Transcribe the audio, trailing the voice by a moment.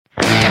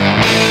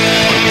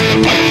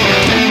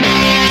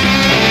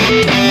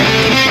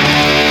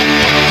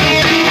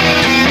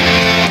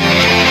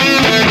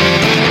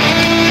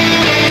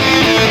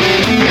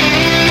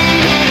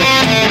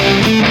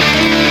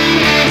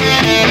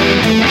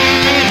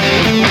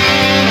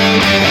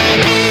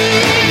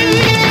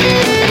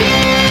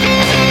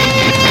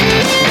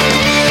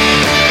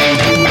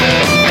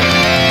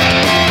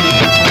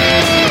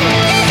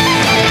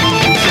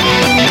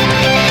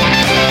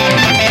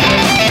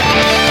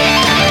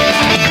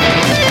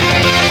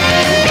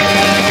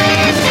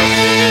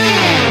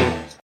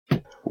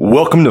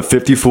Welcome to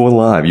 54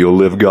 Live, your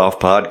LIV Golf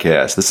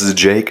podcast. This is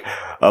Jake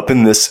up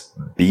in this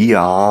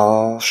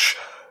biatch,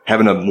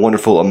 having a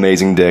wonderful,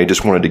 amazing day.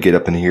 Just wanted to get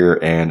up in here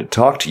and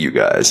talk to you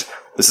guys.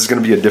 This is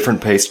going to be a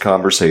different paced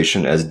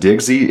conversation as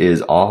Digsy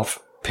is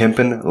off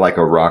pimping like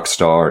a rock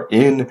star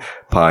in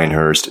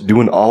Pinehurst,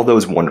 doing all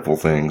those wonderful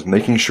things,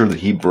 making sure that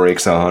he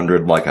breaks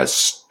 100 like a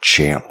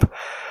champ.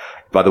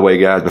 By the way,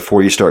 guys,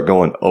 before you start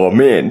going, oh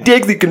man,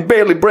 Digsy can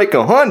barely break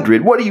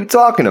 100. What are you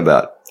talking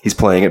about? He's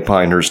playing at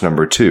Pinehurst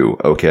number 2,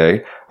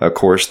 okay? Of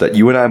course, that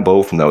you and I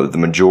both know that the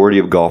majority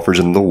of golfers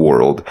in the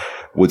world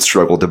would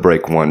struggle to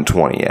break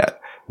 120 at.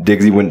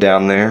 Digsy went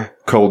down there,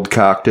 cold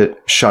cocked it,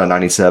 shot a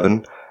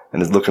 97,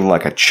 and is looking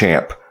like a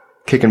champ.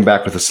 Kicking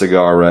back with a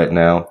cigar right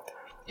now.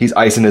 He's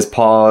icing his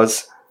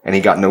paws, and he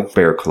got no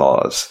bear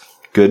claws.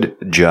 Good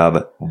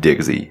job,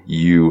 Digsy.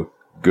 You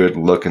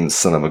good-looking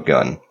son of a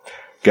gun.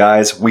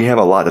 Guys, we have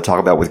a lot to talk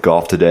about with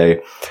golf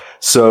today.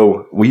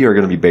 So we are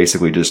going to be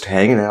basically just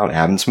hanging out,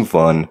 having some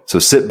fun. So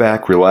sit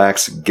back,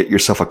 relax, get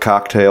yourself a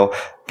cocktail,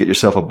 get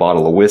yourself a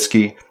bottle of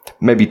whiskey,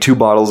 maybe 2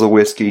 bottles of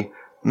whiskey,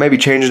 maybe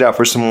change it out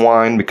for some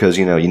wine because,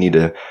 you need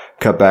to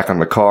cut back on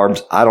the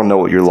carbs. I don't know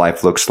what your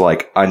life looks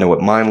like. I know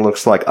what mine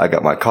looks like. I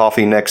got my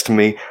coffee next to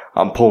me.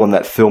 I'm pulling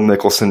that Phil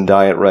Mickelson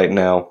diet right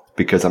now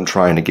because I'm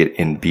trying to get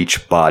in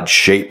beach bod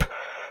shape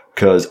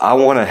because I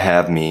want to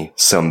have me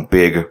some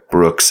Big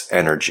Brooks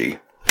energy.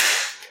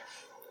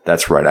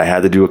 That's right. I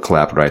had to do a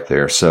clap right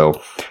there. So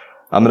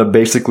I'm going to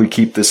basically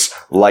keep this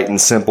light and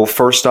simple.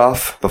 First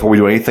off, before we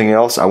do anything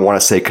else, I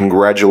want to say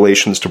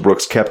congratulations to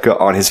Brooks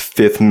Koepka on his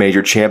 5th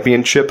major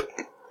championship.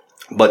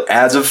 But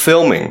as of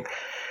filming,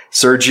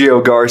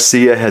 Sergio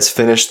Garcia has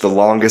finished the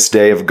longest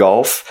day of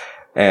golf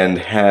and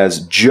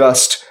has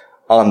just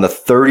on the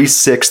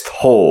 36th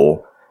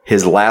hole,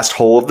 his last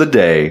hole of the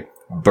day,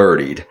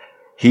 birdied.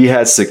 He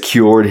has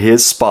secured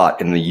his spot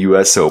in the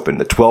U.S. Open,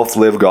 the 12th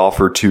LIV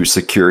golfer to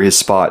secure his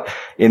spot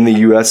in the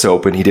U.S.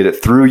 Open. He did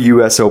it through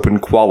U.S. Open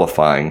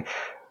qualifying.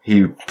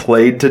 He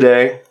played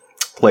today,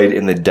 played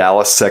in the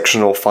Dallas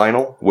sectional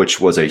final, which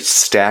was a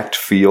stacked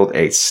field.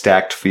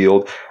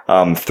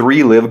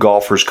 3 LIV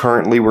golfers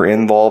currently were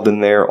involved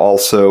in there.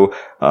 Also,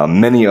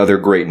 many other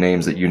great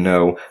names that you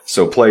know.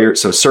 So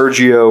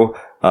Sergio,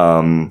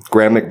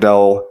 Graham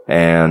McDowell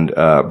and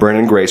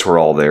Brendan Grace were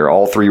all there.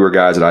 All 3 were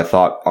guys that I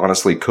thought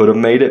honestly could have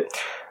made it.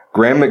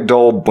 Graham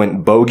McDowell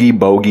went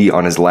bogey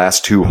on his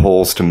last 2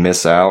 holes to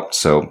miss out.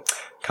 So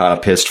kind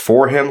of pissed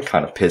for him,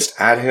 kind of pissed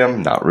at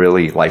him. Not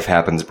really. Life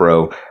happens,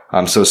 bro.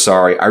 I'm so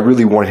sorry. I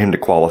really wanted him to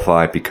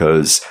qualify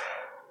because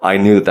I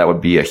knew that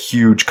would be a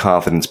huge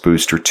confidence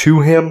booster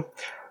to him.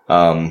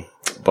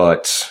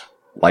 But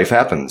life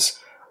happens.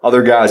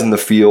 Other guys in the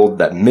field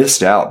that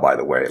missed out, by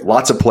the way.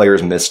 Lots of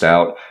players missed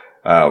out.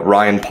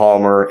 Ryan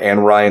Palmer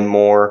and Ryan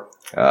Moore,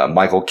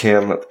 Michael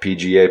Kim, the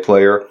PGA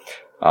player.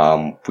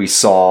 We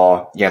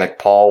saw Yannick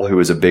Paul, who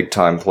is a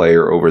big-time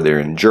player over there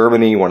in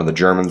Germany, one of the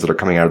Germans that are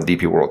coming out of the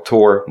DP World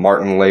Tour.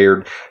 Martin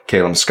Laird,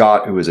 Caleb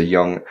Scott, who is a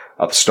young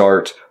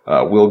upstart.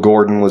 Will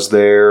Gordon was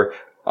there.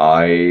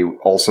 I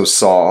also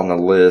saw on the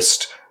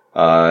list,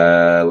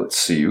 let's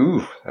see,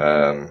 so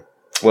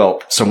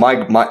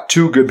my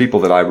 2 good people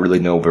that I really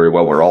know very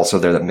well were also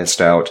there that missed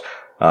out.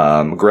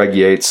 Greg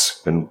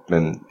Yates, been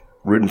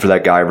rooting for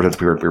that guy ever since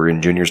we were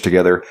in juniors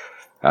together.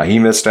 He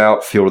missed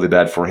out. Feel really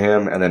bad for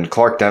him. And then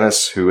Clark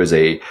Dennis, who is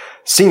a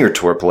senior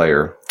tour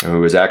player,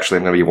 who is actually,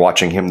 I'm going to be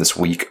watching him this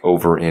week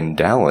over in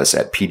Dallas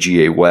at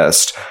PGA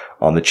West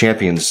on the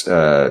champions,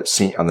 on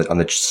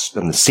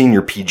the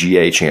senior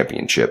PGA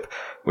Championship,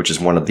 which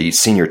is one of the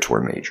senior tour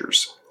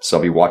majors. So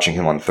I'll be watching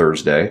him on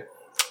Thursday.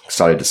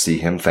 Excited to see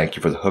him. Thank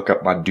you for the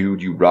hookup, my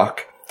dude. You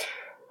rock.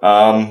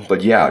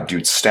 But yeah,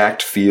 dude,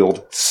 stacked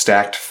field.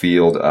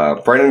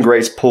 Brendan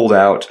Grace pulled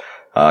out,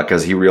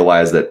 cause he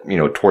realized that,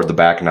 toward the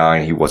back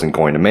 9, he wasn't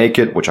going to make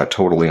it, which I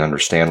totally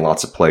understand.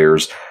 Lots of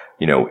players,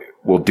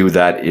 will do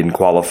that in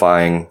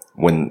qualifying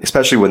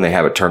especially when they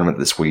have a tournament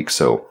this week.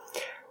 So,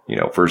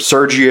 for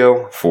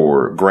Sergio,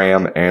 for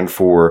Graham, and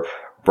for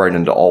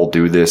Brendan to all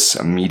do this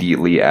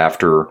immediately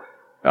after,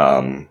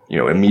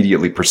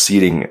 immediately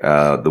preceding,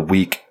 the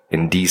week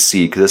in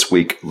DC, cause this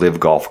week LIV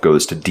Golf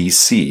goes to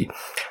DC.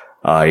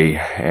 I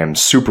am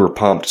super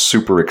pumped,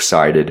 super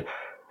excited,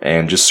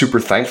 and just super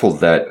thankful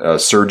that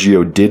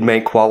Sergio did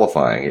make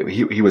qualifying.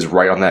 He was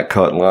right on that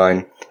cut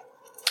line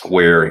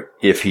where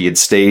if he had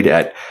stayed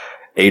at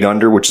 8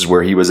 under, which is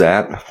where he was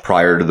at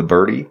prior to the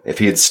birdie, if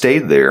he had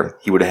stayed there,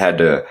 he would have had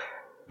to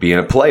be in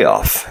a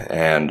playoff.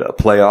 And a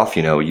playoff,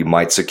 you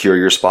might secure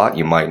your spot,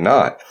 you might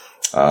not.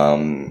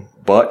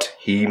 But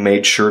he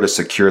made sure to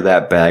secure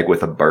that bag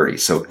with a birdie.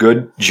 So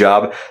good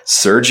job,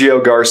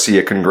 Sergio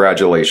Garcia.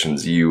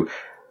 Congratulations, you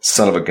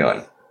son of a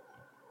gun.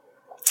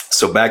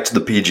 So back to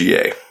the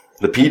PGA.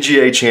 The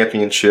PGA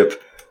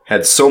Championship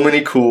had so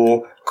many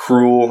cool,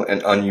 cruel,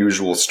 and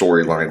unusual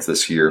storylines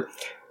this year.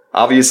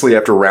 Obviously,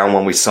 after round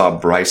 1, we saw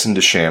Bryson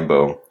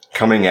DeChambeau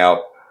coming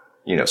out,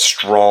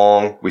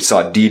 strong. We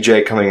saw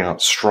DJ coming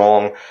out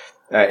strong.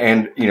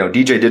 And,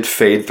 DJ did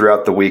fade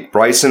throughout the week.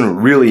 Bryson,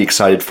 really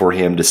excited for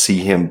him to see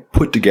him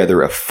put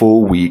together a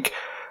full week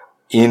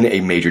in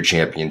a major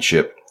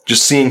championship.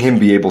 Just seeing him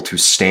be able to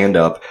stand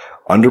up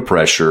under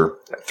pressure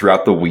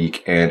throughout the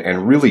week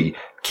and really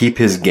keep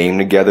his game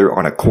together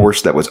on a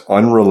course that was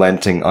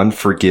unrelenting,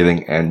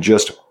 unforgiving, and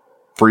just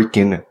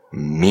freaking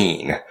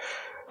mean.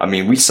 I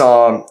mean, we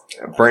saw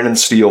Brandon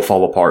Steele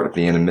fall apart at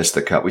the end and miss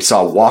the cut. We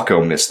saw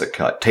Waco miss the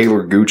cut.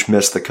 Taylor Gooch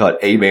miss the cut.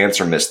 Abe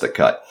Ancer missed the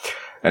cut.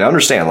 And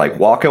understand, like,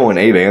 Waco and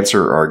Abe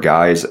Ancer are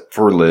guys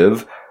for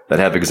LIV that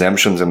have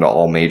exemptions into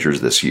all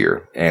majors this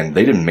year, and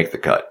they didn't make the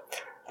cut.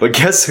 But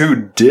guess who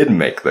did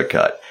make the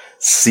cut?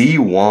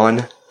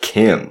 Si-Won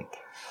Kim.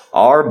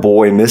 Our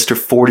boy, Mr.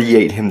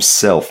 48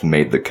 himself,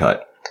 made the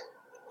cut.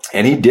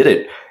 And he did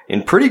it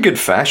in pretty good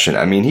fashion.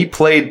 I mean, he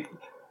played,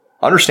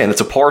 understand, it's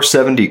a par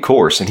 70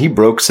 course, and he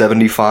broke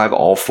 75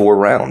 all 4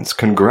 rounds.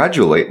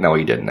 No,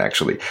 he didn't,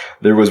 actually.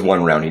 There was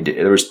one round he did.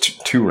 There was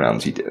two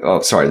rounds he did. Oh,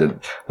 sorry.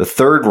 The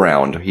third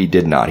round, he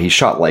did not. He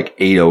shot like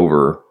 8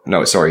 over.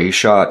 No, sorry. He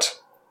shot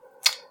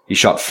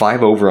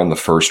 5 over on the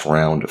first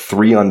round,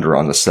 3 under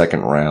on the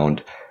second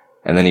round,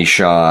 and then he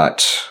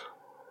shot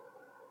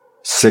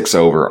 6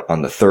 over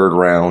on the third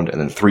round,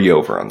 and then 3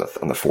 over on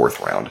the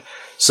fourth round.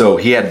 So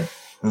he had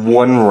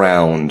one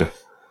round.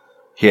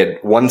 He had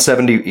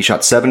 170. He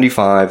shot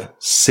 75,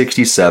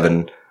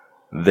 67,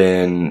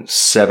 then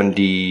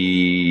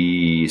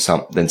 70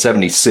 then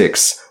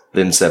 76,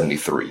 then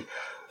 73.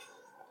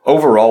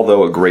 Overall,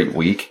 though, a great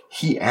week.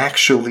 He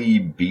actually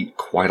beat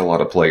quite a lot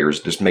of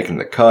players just making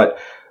the cut.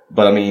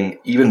 But I mean,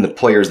 even the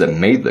players that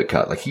made the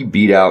cut, like he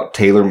beat out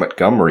Taylor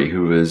Montgomery,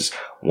 who is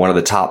one of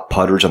the top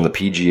putters on the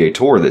PGA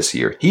Tour this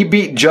year. He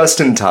beat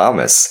Justin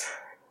Thomas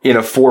in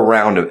a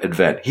 4-round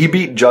event. He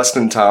beat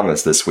Justin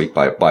Thomas this week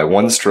by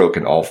 1 stroke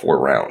in all 4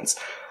 rounds.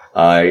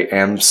 I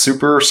am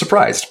super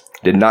surprised.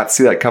 Did not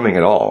see that coming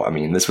at all. I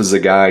mean, this was a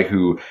guy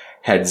who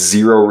had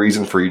zero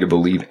reason for you to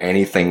believe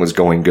anything was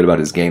going good about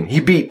his game. He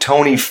beat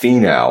Tony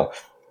Finau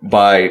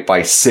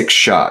by 6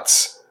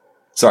 shots.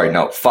 Sorry,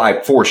 no,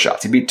 4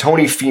 shots. He beat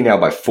Tony Finau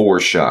by 4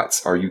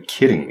 shots. Are you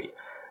kidding me?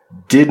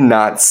 Did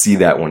not see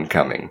that one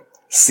coming.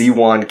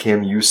 Si-Won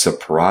Kim, you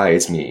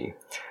surprise me.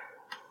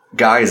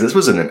 Guys, this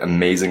was an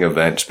amazing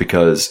event just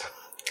because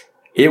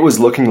it was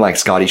looking like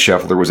Scottie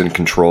Scheffler was in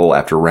control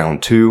after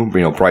round 2.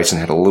 You know, Bryson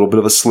had a little bit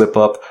of a slip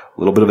up, a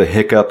little bit of a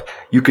hiccup.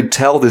 You could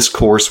tell this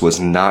course was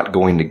not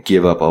going to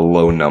give up a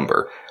low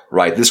number,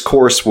 right? This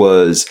course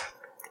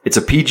it's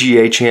a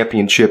PGA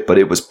Championship, but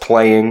it was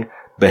playing,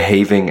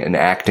 behaving, and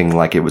acting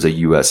like it was a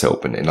U.S.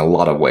 Open in a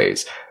lot of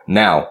ways.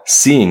 Now,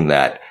 seeing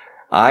that,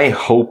 I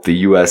hope the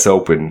U.S.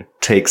 Open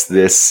takes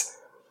this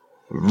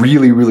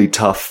really, really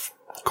tough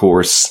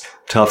course,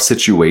 tough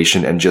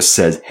situation, and just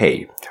says,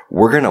 hey,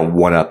 we're going to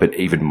one-up it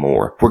even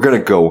more. We're going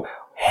to go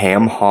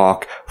ham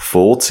hock,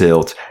 full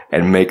tilt,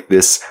 and make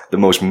this the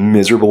most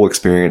miserable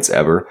experience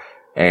ever,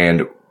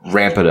 and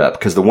ramp it up.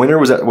 Because the winner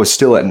was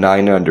still at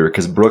 9 under,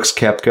 because Brooks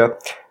Koepka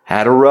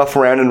had a rough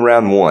round in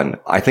round 1.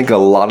 I think a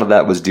lot of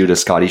that was due to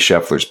Scottie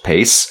Scheffler's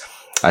pace.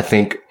 I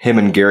think him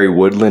and Gary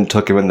Woodland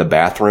took him in the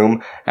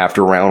bathroom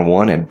after round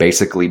 1 and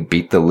basically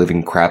beat the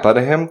living crap out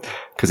of him,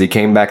 because he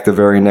came back the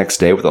very next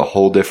day with a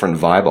whole different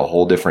vibe, a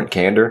whole different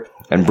candor,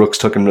 and Brooks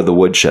took him to the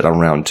woodshed on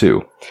round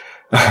 2.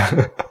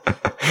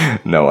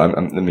 No,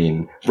 I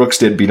mean, Brooks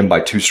did beat him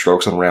by 2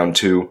 strokes on round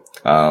 2,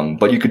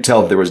 but you could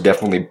tell there was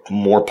definitely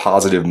more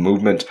positive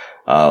movement,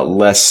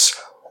 less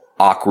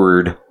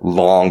awkward,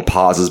 long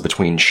pauses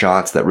between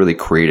shots that really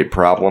created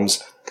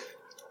problems.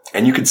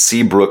 And you could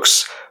see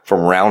Brooks from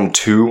round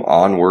 2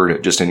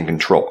 onward just in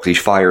control. He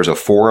fires a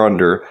 4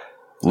 under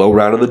low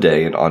round of the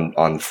day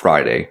on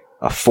Friday,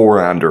 a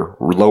 4 under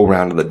low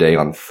round of the day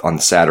on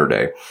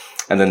Saturday,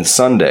 and then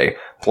Sunday,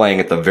 playing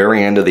at the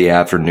very end of the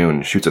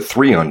afternoon, shoots a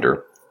 3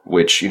 under,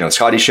 which, you know,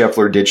 Scottie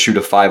Scheffler did shoot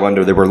a 5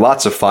 under. There were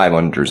lots of 5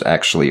 unders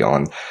actually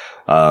on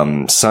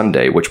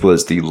Sunday, which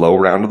was the low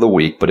round of the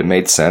week, but it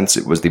made sense.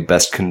 It was the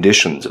best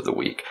conditions of the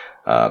week.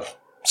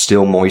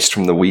 Still moist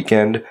from the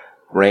weekend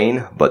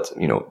rain, but,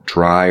 you know,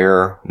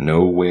 drier,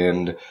 no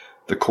wind.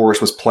 The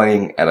course was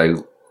playing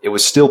it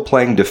was still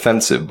playing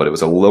defensive, but it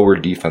was a lower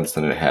defense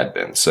than it had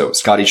been. So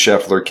Scottie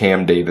Scheffler,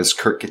 Cam Davis,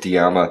 Kurt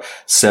Kitayama,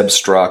 Seb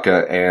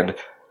Straka, and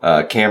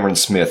Cameron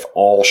Smith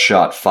all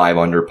shot 5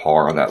 under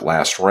par on that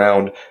last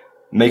round,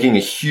 making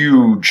a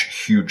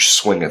huge, huge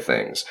swing of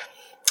things.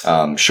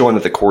 Showing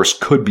that the course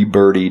could be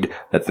birdied,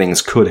 that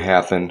things could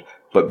happen.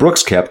 But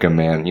Brooks Koepka,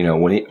 man, you know,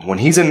 when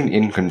he's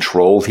in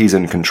control, he's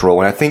in control.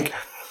 And I think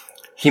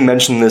he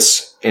mentioned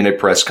this in a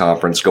press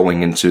conference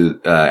going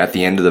into, at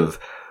the end of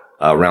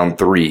round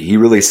 3. He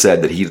really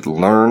said that he'd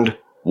learned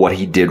what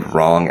he did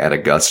wrong at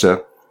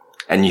Augusta,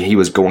 and he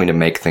was going to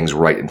make things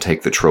right and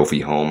take the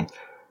trophy home.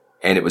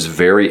 And it was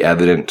very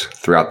evident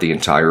throughout the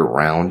entire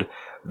round.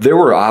 There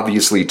were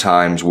obviously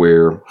times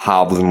where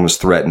Hovland was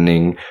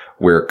threatening,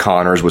 where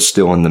Connors was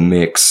still in the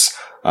mix,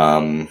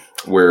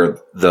 where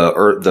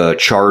the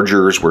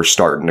Chargers were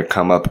starting to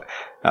come up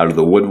out of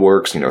the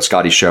woodworks. You know,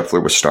 Scottie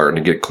Scheffler was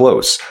starting to get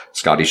close.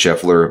 Scottie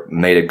Scheffler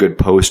made a good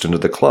post into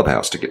the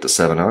clubhouse to get to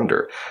 7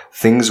 under.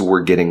 Things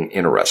were getting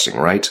interesting,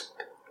 right?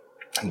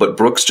 But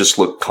Brooks just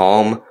looked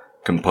calm,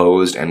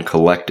 composed, and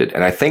collected.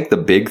 And I think the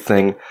big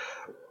thing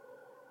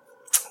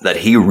that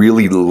he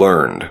really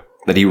learned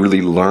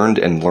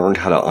and learned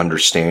how to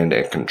understand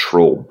and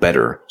control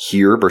better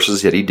here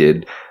versus that he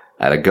did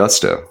at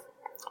Augusta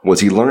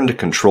was he learned to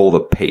control the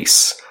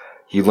pace.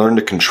 He learned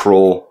to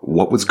control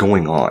what was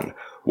going on,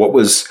 what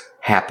was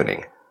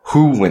happening,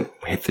 who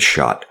hit the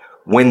shot,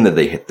 when did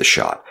they hit the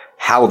shot,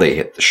 how they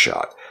hit the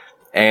shot.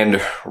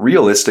 And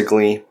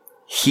realistically,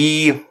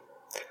 you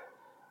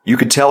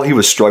could tell he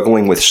was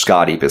struggling with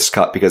Scotty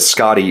because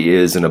Scotty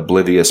is an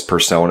oblivious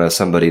persona,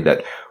 somebody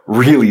that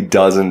really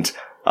doesn't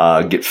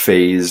get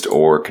phased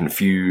or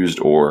confused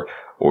or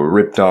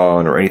ripped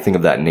on or anything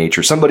of that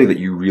nature. Somebody that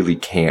you really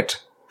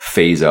can't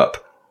phase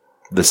up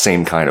the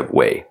same kind of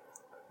way.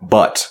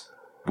 But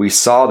we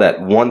saw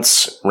that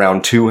once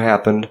round 2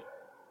 happened,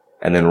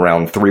 and then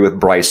round 3 with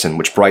Bryson,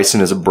 which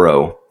Bryson is a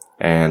bro,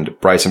 and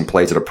Bryson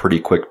plays at a pretty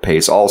quick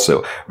pace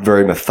also.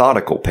 Very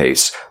methodical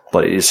pace,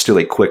 but it is still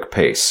a quick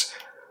pace.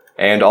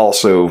 And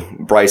also,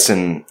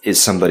 Bryson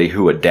is somebody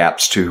who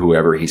adapts to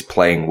whoever he's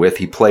playing with.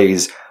 He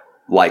plays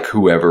like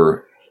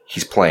whoever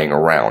he's playing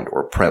around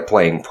or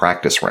playing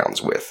practice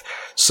rounds with.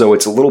 So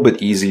it's a little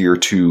bit easier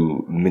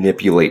to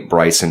manipulate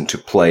Bryson to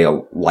play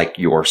like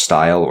your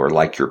style or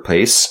like your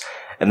pace.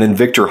 And then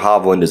Victor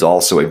Hovland is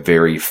also a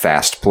very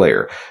fast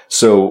player.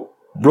 So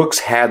Brooks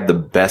had the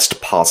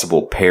best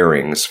possible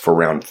pairings for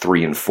round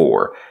 3 and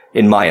 4,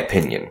 in my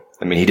opinion.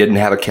 I mean, he didn't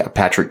have a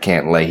Patrick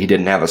Cantlay. He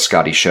didn't have a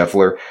Scotty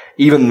Scheffler,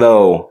 even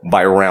though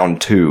by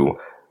round 2,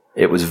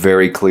 it was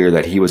very clear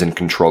that he was in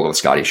control of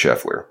Scotty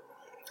Scheffler.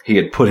 He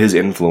had put his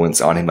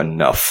influence on him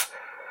enough.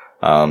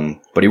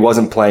 But he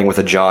wasn't playing with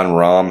a John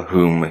Rahm,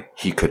 whom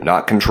he could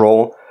not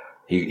control.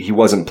 He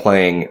wasn't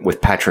playing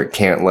with Patrick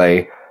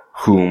Cantlay,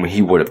 whom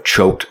he would have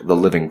choked the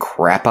living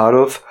crap out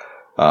of.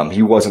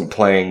 He wasn't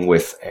playing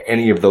with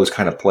any of those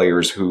kind of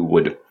players who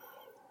would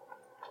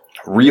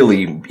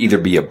really either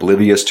be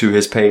oblivious to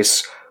his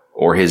pace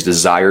or his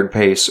desired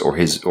pace or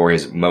his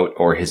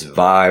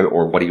vibe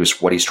or what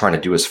he's trying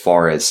to do as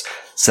far as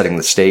setting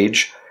the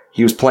stage.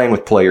 He was playing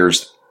with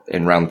players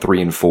in round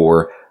 3 and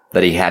 4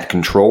 that he had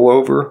control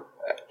over,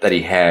 that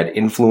he had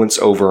influence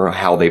over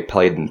how they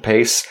played in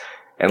pace.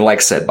 And like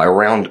I said, by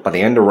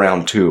the end of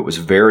round 2, it was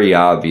very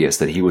obvious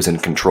that he was in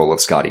control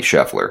of Scotty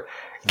Scheffler.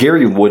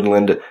 Gary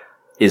Woodland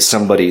is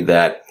somebody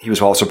that he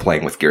was also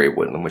playing with Gary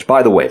Woodland, which,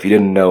 by the way, if you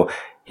didn't know,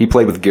 he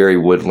played with Gary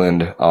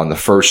Woodland on the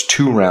first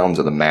 2 rounds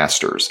of the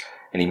Masters.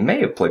 And he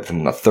may have played with him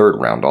in the 3rd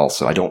round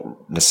also. I don't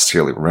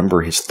necessarily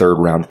remember his 3rd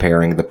round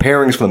pairing. The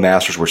pairings for the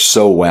Masters were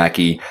so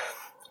wacky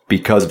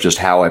because of just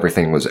how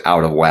everything was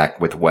out of whack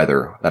with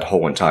weather that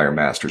whole entire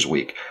Masters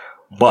week.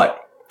 But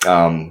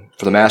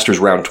for the Masters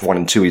round 1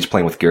 and 2, he's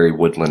playing with Gary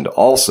Woodland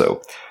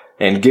also.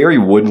 And Gary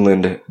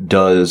Woodland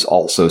does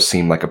also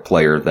seem like a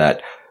player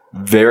that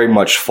very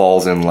much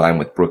falls in line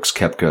with Brooks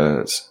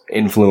Koepka's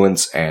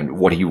influence and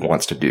what he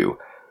wants to do.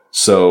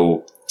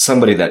 So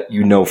somebody that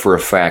you know for a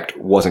fact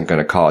wasn't going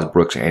to cause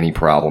Brooks any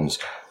problems.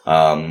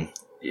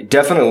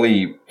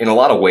 Definitely, in a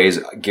lot of ways,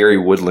 Gary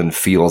Woodland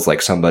feels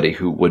like somebody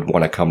who would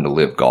want to come to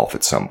LIV Golf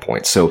at some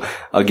point. So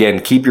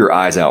again, keep your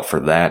eyes out for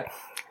that.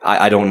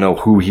 I don't know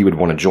who he would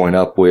want to join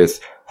up with,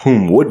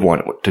 whom would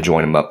want to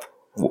join him up,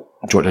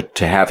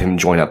 to have him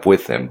join up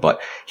with them.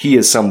 But he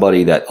is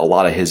somebody that a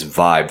lot of his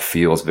vibe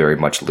feels very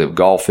much LIV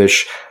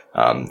Golfish.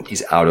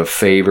 He's out of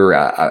favor,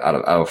 out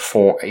of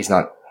form. He's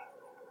not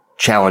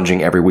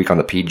challenging every week on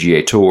the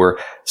PGA Tour.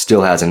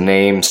 Still has a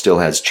name, still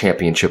has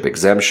championship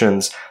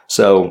exemptions.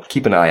 So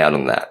keep an eye out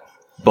on that.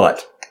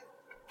 But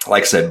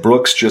like I said,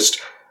 Brooks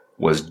just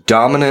was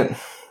dominant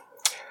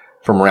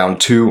from round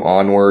 2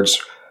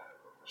 onwards.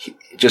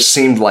 It just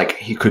seemed like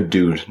he could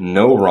do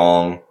no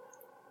wrong.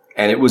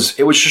 And it was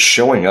just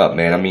showing up,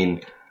 man. I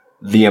mean,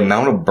 the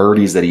amount of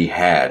birdies that he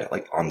had,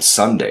 like on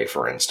Sunday,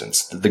 for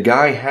instance, the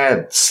guy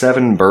had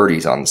 7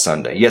 birdies on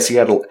Sunday. Yes, he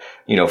had,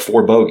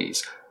 4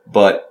 bogeys,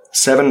 but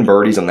 7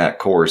 birdies on that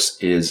course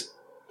is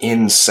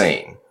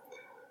insane.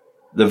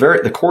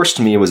 The course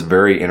to me was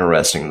very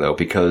interesting though,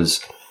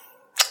 because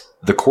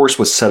the course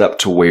was set up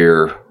to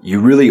where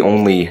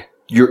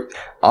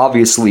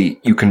obviously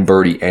you can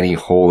birdie any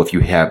hole if you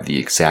have the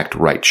exact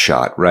right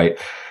shot, right?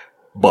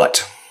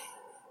 But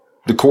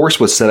the course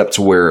was set up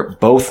to where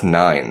both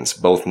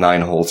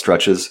 9-hole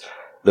stretches,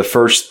 the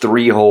first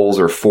 3 holes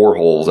or 4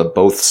 holes of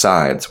both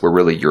sides were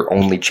really your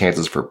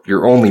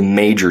only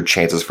major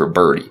chances for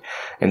birdie.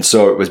 And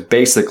so it was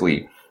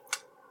basically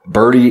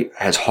birdie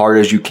as hard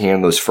as you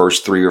can those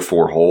first 3 or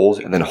 4 holes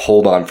and then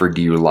hold on for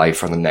dear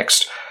life on the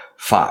next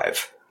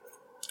 5.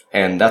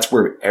 And that's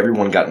where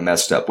everyone got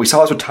messed up. We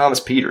saw this with Thomas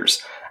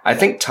Pieters. I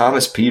think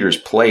Thomas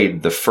Pieters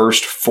played the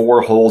first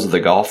 4 holes of the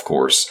golf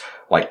course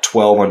like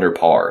 12 under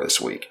par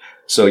this week.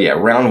 So yeah,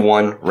 round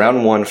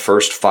one,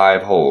 first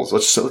 5 holes.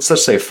 Let's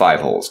just say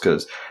 5 holes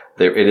because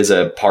it is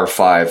a par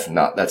 5.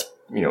 That's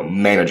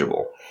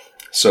manageable.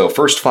 So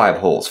first 5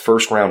 holes.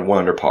 First round 1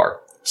 under par.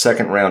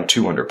 Second round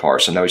 2 under par.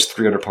 So now he's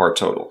 3 under par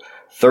total.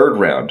 Third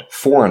round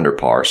 4 under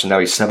par. So now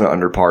he's 7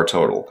 under par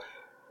total.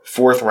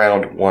 Fourth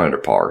round, 1 under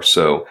par.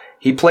 So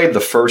he played the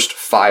first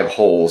 5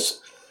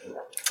 holes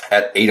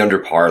at 8 under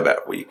par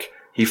that week.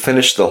 He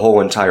finished the whole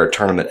entire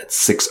tournament at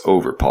 6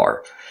 over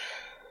par.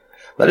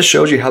 That just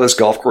shows you how this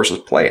golf course was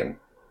playing.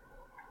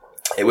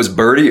 It was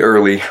birdie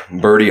early,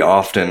 birdie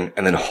often,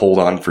 and then hold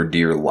on for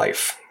dear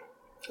life.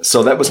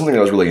 So that was something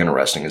that was really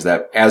interesting, is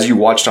that as you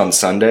watched on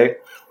Sunday,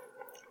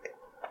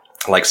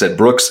 like I said,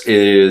 Brooks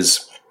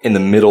is in the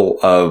middle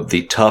of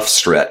the tough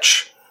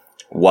stretch,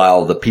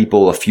 while the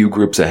people a few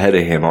groups ahead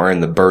of him are in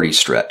the birdie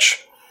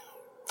stretch.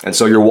 And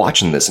so you're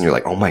watching this and you're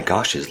like, oh my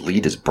gosh, his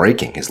lead is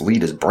breaking, his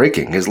lead is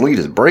breaking, his lead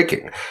is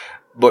breaking.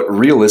 But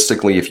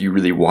realistically, if you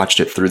really watched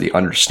it through the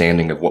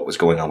understanding of what was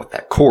going on with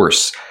that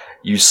course,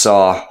 you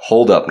saw,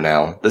 hold up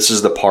now, this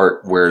is the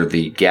part where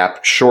the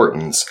gap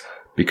shortens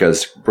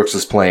because Brooks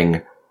is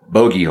playing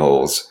bogey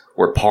holes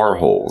or par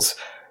holes,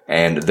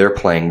 and they're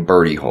playing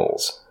birdie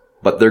holes.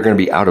 But they're going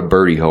to be out of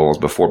birdie holes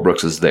before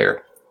Brooks is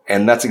there.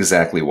 And that's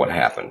exactly what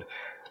happened.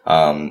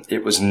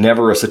 It was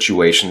never a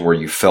situation where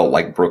you felt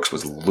like Brooks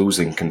was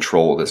losing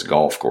control of this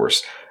golf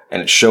course.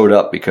 And it showed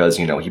up because,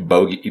 he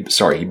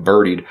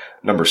birdied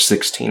number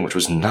 16, which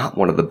was not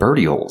one of the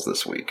birdie holes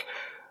this week.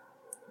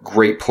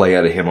 Great play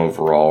out of him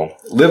overall.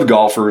 LIV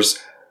golfers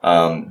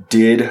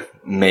did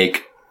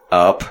make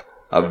up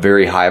a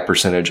very high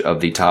percentage of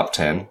the top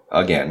 10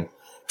 again.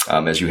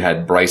 As you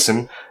had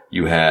Bryson,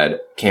 you had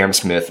Cam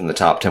Smith in the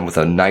top 10 with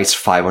a nice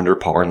 5 under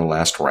par in the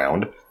last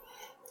round.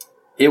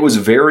 It was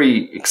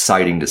very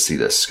exciting to see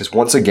this because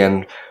once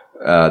again,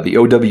 the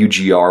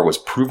OWGR was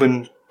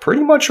proven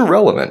pretty much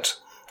irrelevant.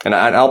 And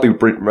I'll be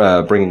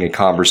bringing a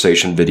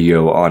conversation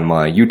video on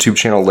my YouTube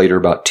channel later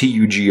about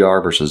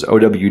TUGR versus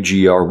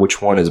OWGR,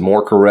 which one is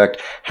more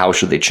correct, how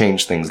should they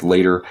change things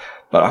later.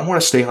 But I want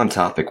to stay on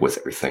topic with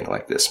everything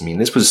like this. I mean,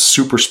 this was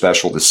super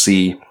special to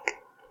see.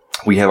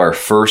 We have our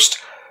first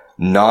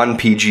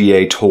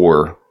non-PGA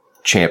Tour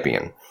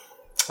champion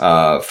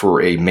for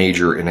a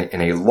major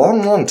in a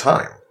long, long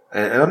time.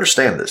 And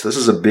understand this. This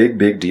is a big,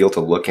 big deal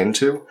to look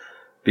into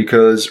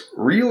because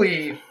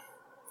really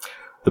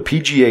the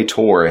PGA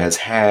Tour has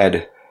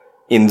had,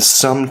 in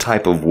some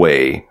type of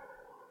way,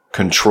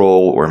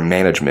 control or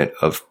management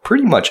of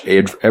pretty much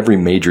every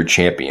major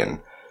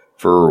champion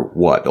for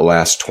the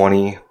last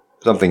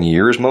 20-something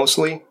years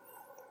mostly?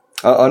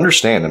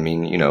 Understand,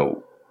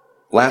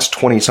 last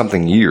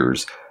 20-something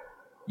years,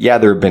 yeah,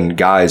 there have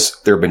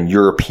been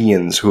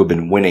Europeans who have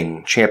been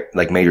winning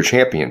major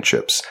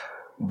championships,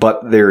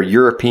 but they're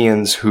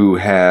Europeans who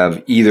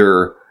have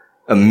either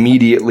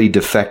immediately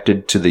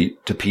defected to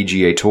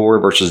PGA Tour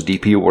versus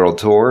DP World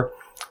Tour,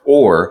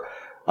 or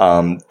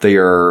they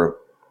are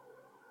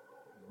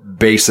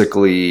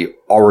basically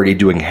already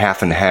doing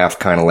half and half,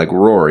 kind of like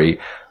Rory,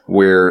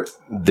 where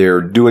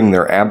they're doing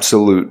their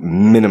absolute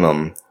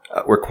minimum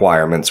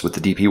requirements with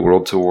the DP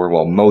World Tour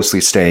while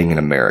mostly staying in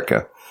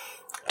America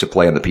to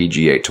play on the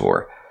PGA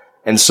Tour.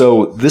 And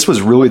so this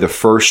was really the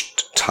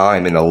first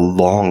time in a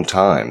long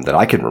time that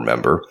I can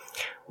remember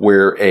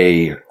where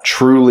a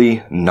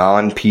truly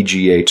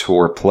non-PGA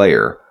Tour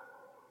player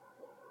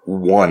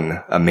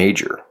won a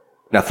major.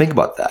 Now think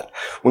about that.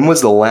 When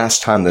was the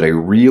last time that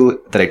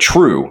a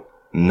true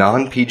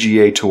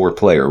non-PGA Tour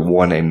player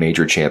won a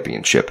major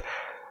championship?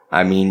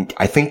 I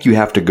think you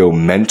have to go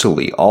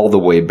mentally all the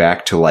way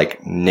back to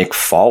like Nick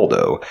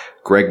Faldo,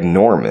 Greg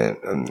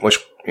Norman, which,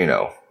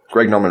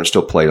 Greg Norman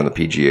still played on the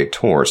PGA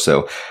Tour.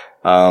 So,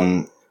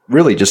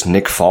 really just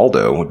Nick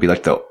Faldo would be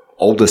like the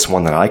oldest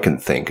one that I can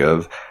think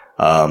of.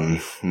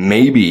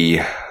 Maybe,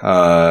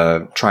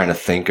 trying to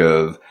think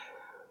of,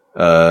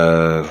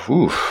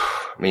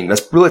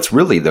 it's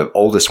really the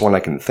oldest one I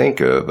can think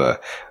of.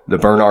 The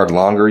Bernard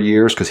Longer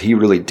years, because he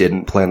really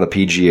didn't play on the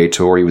PGA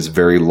Tour. He was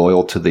very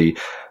loyal to the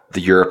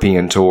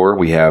European Tour.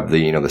 We have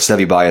the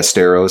Seve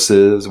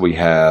Ballesteroses. We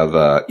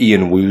have,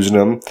 Ian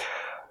Woosnam.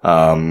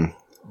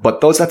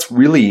 But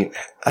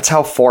that's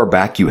how far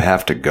back you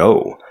have to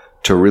go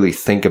to really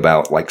think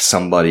about like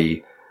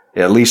somebody,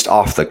 at least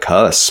off the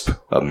cusp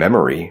of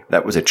memory,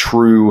 that was a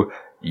true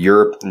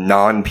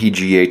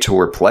non-PGA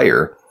Tour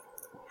player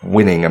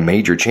winning a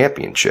major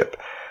championship.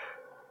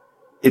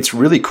 It's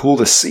really cool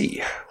to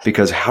see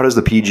because how does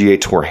the PGA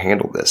Tour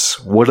handle this?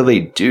 What do they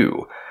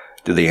do?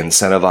 Do they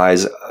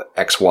incentivize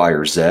X, Y,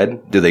 or Z?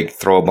 Do they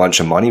throw a bunch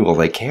of money? Well,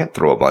 they can't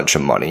throw a bunch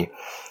of money.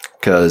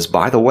 Because,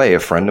 by the way, a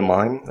friend of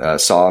mine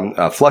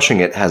Flushing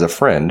It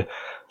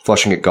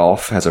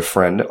Golf has a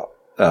friend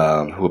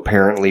who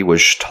apparently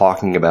was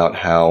talking about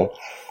how,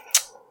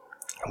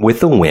 with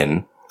the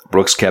win,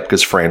 Brooks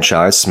Koepka's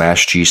franchise,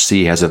 Smash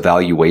GC, has a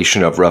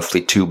valuation of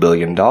roughly $2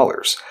 billion.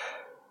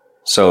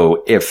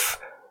 So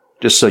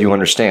just so you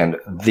understand,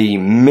 the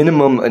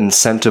minimum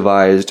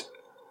incentivized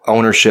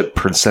ownership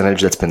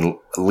percentage that's been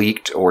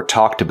leaked or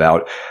talked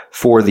about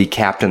for the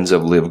captains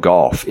of LIV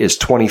Golf is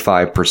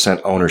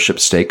 25% ownership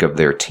stake of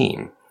their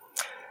team.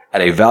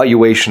 At a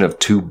valuation of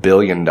 $2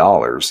 billion,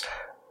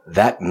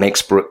 that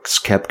makes Brooks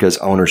Koepka's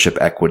ownership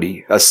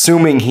equity,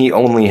 assuming he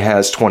only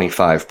has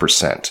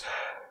 25%,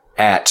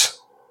 at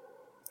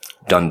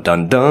dun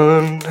dun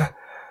dun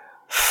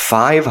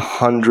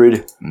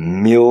 $500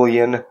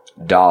 million.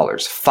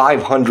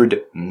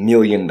 $500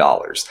 million.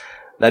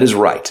 That is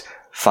right.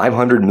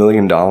 $500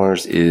 million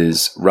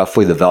is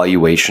roughly the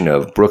valuation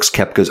of Brooks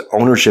Koepka's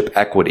ownership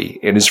equity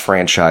in his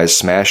franchise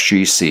Smash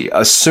GC,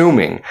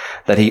 assuming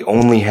that he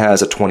only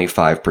has a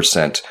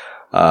 25%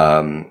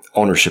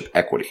 ownership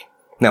equity.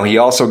 Now, he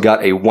also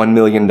got a $1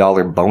 million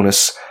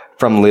bonus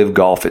from LIV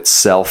Golf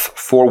itself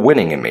for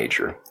winning a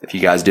major. If you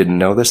guys didn't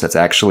know this, that's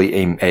actually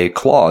a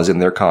clause in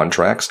their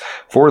contracts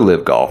for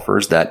LIV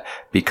golfers that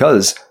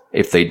because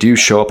if they do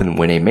show up and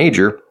win a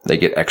major, they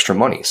get extra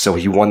money. So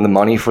he won the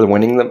money for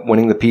winning the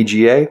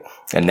PGA,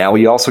 and now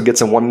he also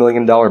gets a $1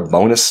 million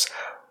bonus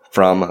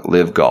from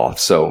LIV Golf.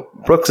 So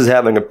Brooks is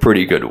having a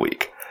pretty good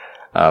week.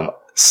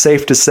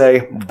 Safe to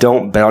say,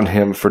 don't bet on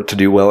him to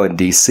do well in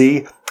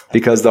DC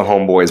because the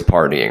homeboy is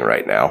partying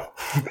right now.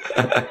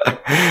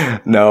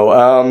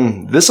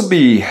 No, this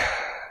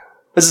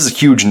is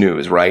huge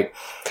news, right?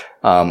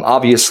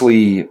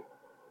 Obviously,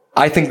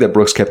 I think that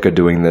Brooks Koepka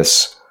doing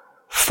this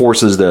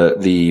forces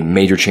the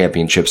major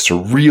championships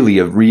to really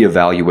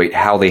reevaluate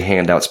how they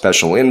hand out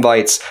special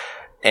invites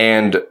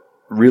and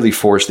really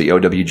force the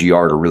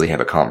OWGR to really have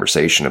a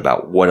conversation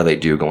about what do they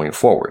do going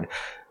forward.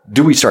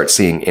 Do we start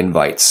seeing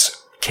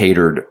invites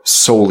catered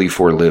solely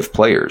for LIV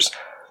players?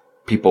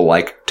 People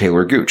like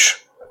Taylor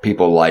Gooch,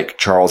 people like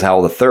Charles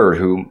Howell III,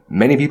 who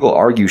many people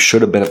argue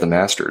should have been at the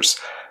Masters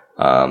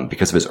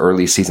because of his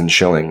early season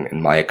showing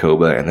in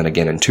Mayakoba and then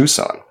again in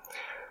Tucson.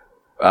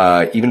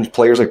 Even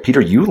players like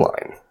Peter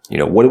Uihlein.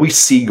 What do we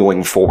see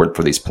going forward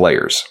for these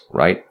players,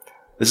 right?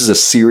 This is a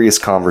serious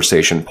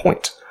conversation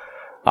point.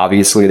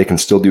 Obviously, they can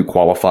still do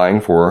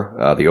qualifying for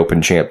the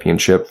Open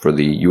Championship, for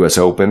the U.S.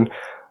 Open,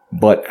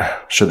 but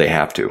should they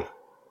have to?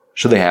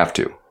 Should they have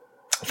to?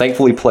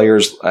 Thankfully,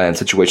 players in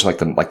situations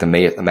like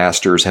the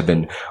Masters have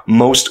been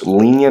most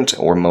lenient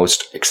or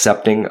most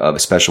accepting of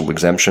special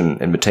exemption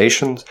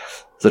invitations,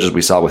 such as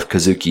we saw with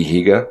Kazuki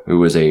Higa, who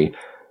was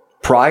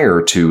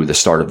prior to the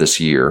start of this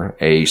year,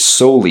 a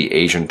solely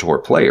Asian Tour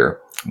player,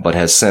 but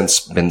has since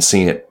been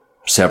seen at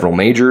several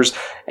majors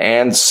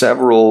and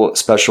several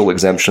special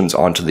exemptions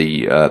onto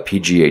the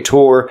PGA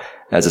Tour,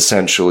 as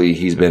essentially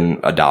he's been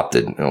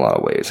adopted in a lot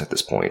of ways at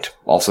this point.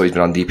 Also, he's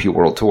been on DP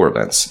World Tour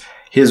events.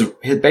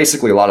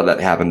 Basically, a lot of that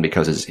happened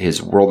because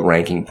his world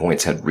ranking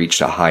points had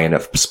reached a high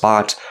enough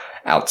spot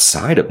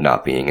outside of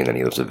not being in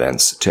any of those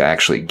events to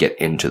actually get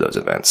into those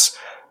events.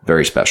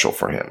 Very special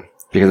for him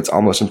because it's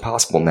almost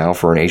impossible now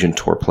for an Asian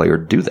Tour player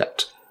to do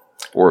that.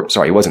 Or,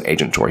 sorry, he wasn't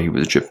Asian Tour. He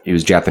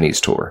was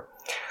Japanese Tour.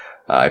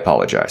 I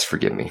apologize.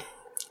 Forgive me.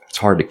 It's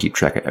hard to keep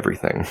track of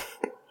everything.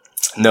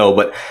 No,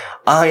 but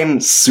I'm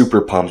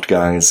super pumped,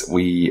 guys.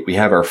 We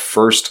have our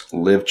first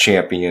LIV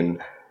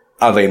champion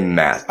of a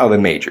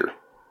major.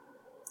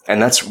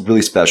 And that's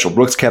really special.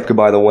 Brooks Koepka,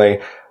 by the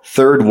way,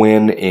 third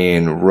win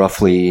in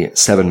roughly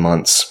 7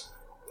 months.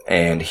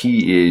 And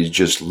he is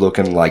just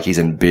looking like he's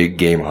in big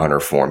game hunter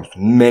form.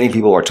 Many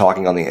people are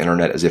talking on the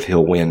internet as if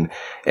he'll win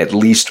at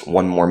least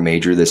one more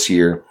major this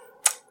year.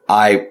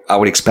 I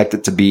would expect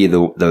it to be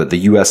the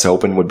U.S.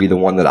 Open would be the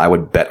one that I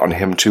would bet on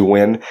him to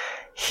win.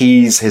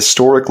 He's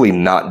historically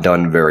not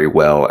done very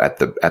well at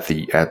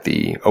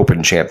the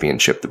Open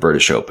Championship, the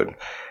British Open.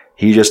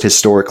 He just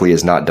historically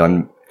has not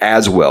done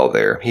as well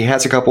there. He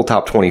has a couple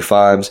top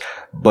 25s,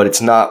 but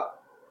it's not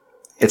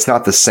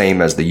the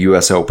same as the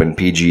U.S. Open,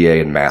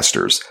 PGA, and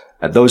Masters.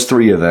 At those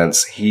three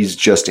events, he's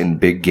just in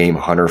big game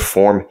hunter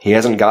form. He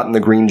hasn't gotten the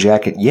green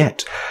jacket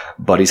yet,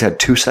 but he's had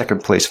 2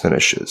 second-place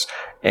finishes.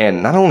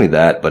 And not only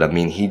that, but I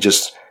mean, he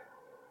just,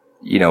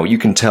 you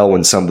can tell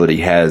when somebody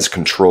has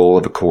control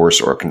of a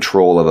course or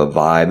control of a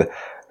vibe,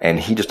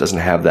 and he just doesn't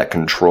have that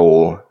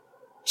control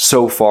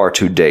so far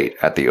to date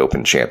at the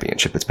Open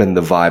Championship. It's been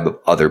the vibe of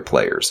other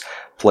players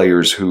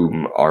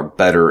who are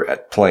better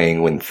at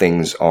playing when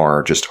things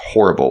are just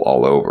horrible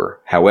all over.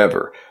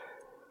 However,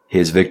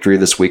 his victory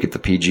this week at the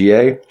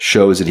PGA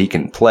shows that he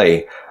can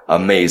play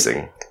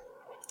amazing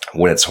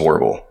when it's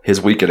horrible.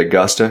 His week at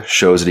Augusta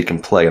shows that he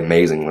can play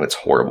amazing when it's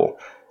horrible.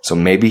 So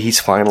maybe he's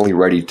finally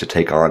ready to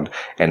take on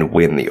and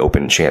win the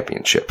Open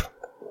Championship.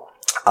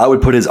 I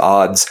would put his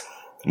odds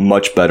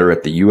much better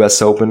at the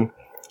U.S. Open,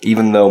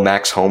 even though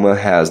Max Homa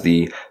has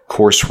the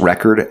course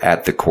record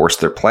at the course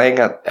they're playing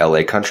at,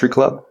 LA Country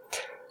Club.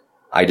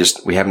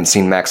 We haven't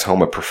seen Max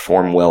Homa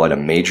perform well at a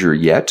major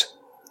yet,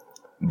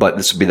 but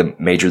this would be the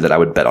major that I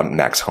would bet on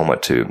Max Homa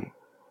to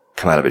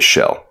come out of his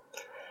shell.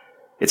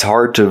 It's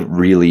hard to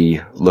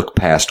really look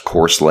past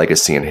course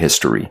legacy and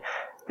history,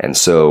 and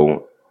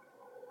so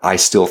I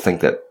still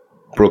think that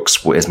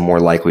Brooks is more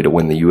likely to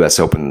win the U.S.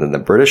 Open than the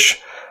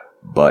British,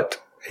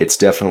 but it's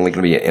definitely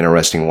going to be an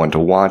interesting one to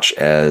watch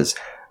as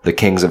the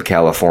Kings of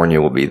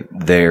California will be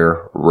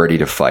there ready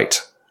to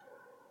fight.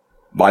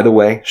 By the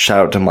way,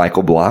 shout out to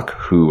Michael Block,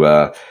 who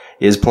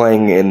is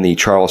playing in the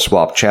Charles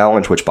Schwab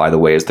Challenge, which, by the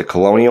way, is the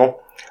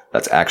Colonial.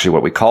 That's actually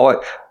what we call it.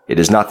 It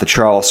is not the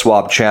Charles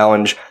Schwab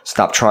Challenge.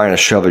 Stop trying to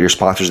shove your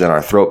sponsors down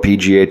our throat,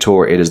 PGA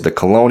Tour. It is the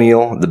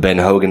Colonial, the Ben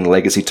Hogan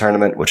Legacy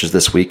Tournament, which is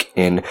this week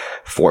in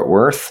Fort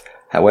Worth.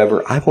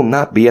 However, I will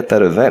not be at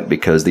that event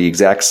because the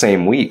exact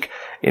same week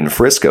in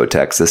Frisco,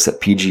 Texas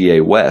at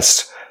PGA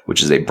West,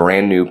 which is a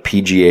brand new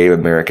PGA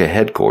America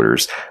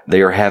headquarters,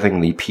 they are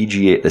having the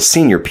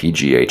Senior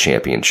PGA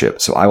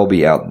Championship. So I will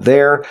be out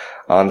there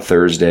on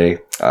Thursday,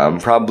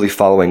 probably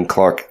following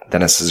Clark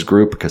Dennis's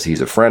group because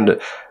he's a friend.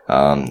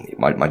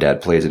 My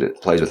dad plays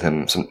with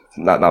him,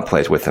 not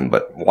plays with him,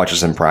 but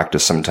watches him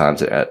practice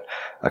sometimes at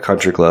a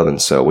country club.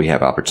 And so we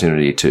have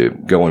opportunity to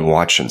go and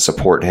watch and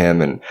support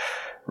him and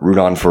root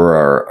on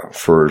for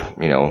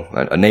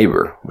a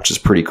neighbor, which is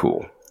pretty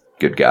cool.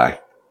 Good guy.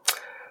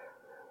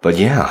 But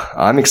yeah,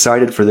 I'm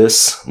excited for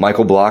this.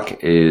 Michael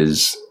Block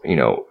is,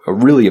 a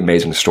really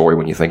amazing story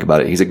when you think about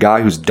it. He's a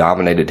guy who's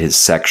dominated his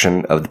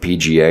section of the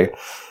PGA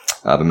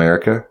of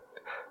America.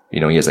 He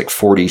has like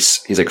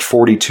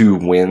 42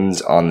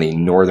 wins on the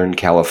Northern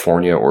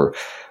California or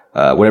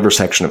whatever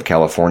section of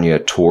California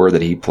tour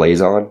that he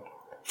plays on.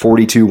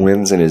 42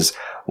 wins in his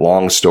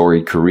long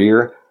storied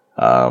career.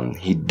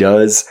 He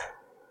does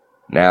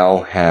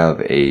now have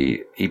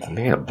he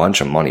made a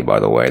bunch of money, by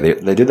the way.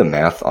 They did the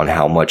math on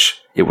how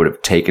much it would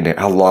have taken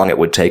how long it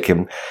would take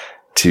him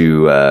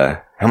to,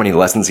 how many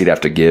lessons he'd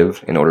have to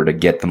give in order to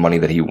get the money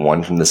that he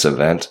won from this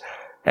event.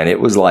 And it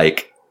was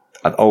like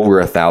over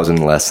 1,000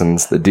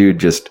 lessons. The dude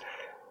just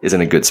is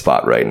in a good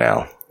spot right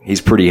now.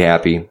 He's pretty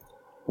happy.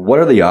 What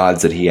are the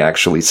odds that he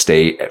actually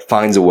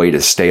finds a way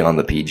to stay on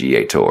the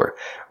PGA Tour?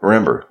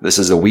 Remember, this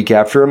is a week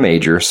after a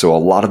major, so a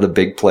lot of the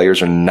big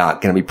players are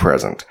not going to be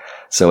present.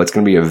 So it's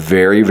going to be a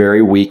very,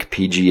 very weak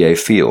PGA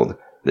field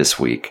this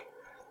week,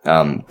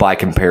 by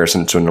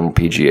comparison to a normal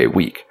PGA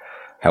week.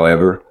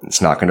 However,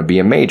 it's not going to be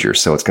a major,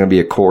 so it's going to be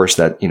a course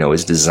that,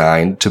 is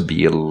designed to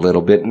be a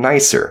little bit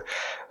nicer.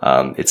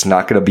 It's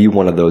not going to be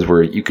one of those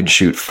where you can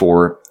shoot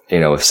for,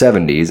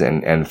 70s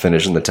and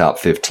finish in the top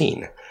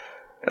 15.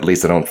 At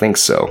least I don't think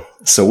so.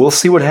 So we'll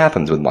see what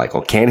happens with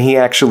Michael. Can he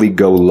actually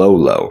go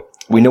low?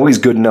 We know he's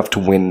good enough to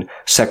win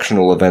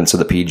sectional events of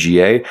the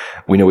PGA.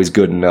 We know he's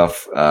good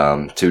enough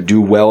to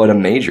do well at a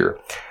major.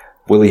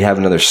 Will he have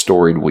another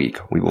storied week?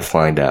 We will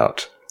find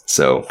out.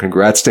 So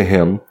congrats to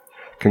him.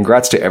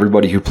 Congrats to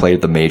everybody who played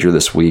at the major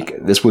this week.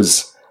 This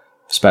was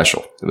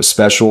special. It was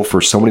special for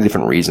so many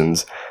different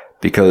reasons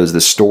because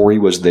the story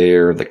was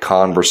there, the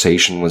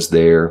conversation was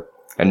there.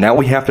 And now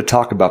we have to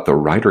talk about the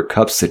Ryder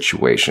Cup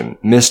situation.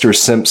 Mr.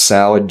 Simp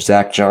Salad,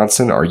 Zach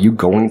Johnson, are you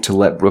going to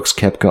let Brooks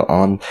Koepka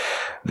on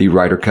the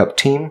Ryder Cup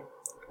team?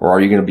 Or are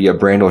you going to be a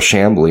Brandel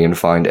Chambly and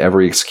find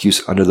every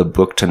excuse under the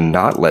book to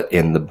not let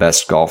in the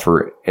best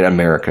golfer in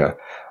America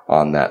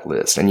on that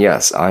list? And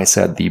yes, I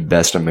said the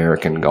best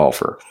American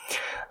golfer.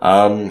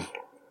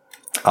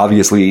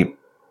 Obviously,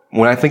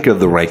 when I think of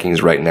the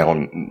rankings right now,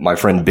 and my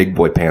friend Big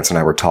Boy Pants and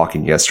I were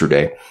talking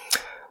yesterday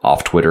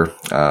off Twitter,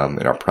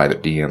 in our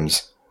private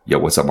DMs. Yo,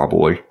 what's up, my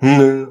boy?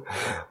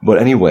 But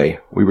anyway,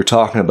 we were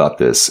talking about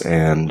this,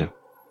 and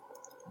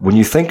when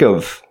you think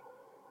of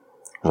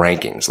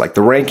rankings, like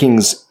the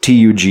rankings,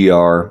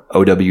 TUGR,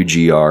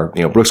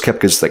 OWGR, Brooks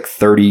Koepka's like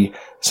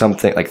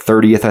 30-something, like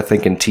 30th, I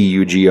think, in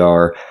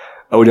TUGR,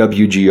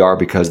 OWGR,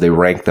 because they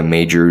rank the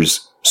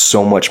majors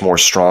so much more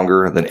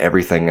stronger than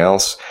everything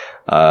else.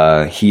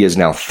 He is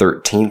now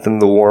 13th in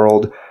the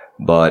world,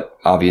 but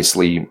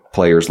obviously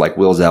players like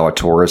Will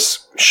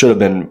Zalatoris should have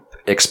been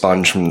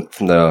expunged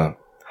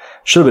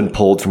should have been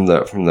pulled from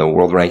the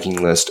world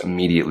ranking list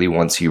immediately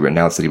once he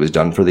announced that he was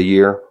done for the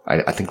year.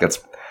 I think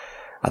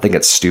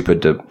it's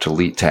stupid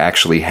to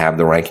actually have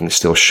the rankings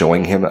still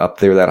showing him up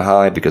there that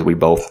high because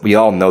we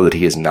all know that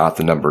he is not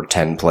the number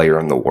 10 player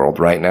in the world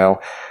right now.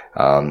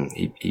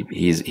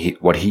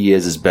 What he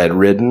is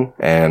bedridden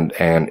and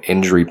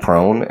injury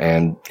prone,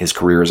 and his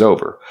career is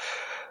over.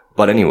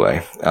 But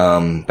anyway,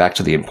 back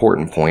to the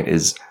important point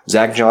is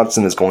Zach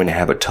Johnson is going to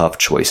have a tough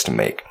choice to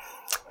make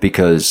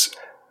because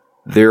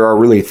there are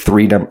really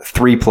three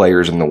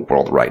players in the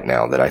world right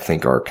now that I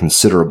think are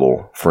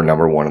considerable for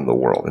number one in the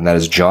world. And that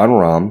is Jon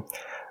Rahm,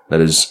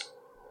 that is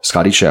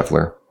Scottie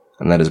Scheffler,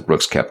 and that is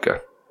Brooks Koepka.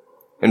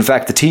 In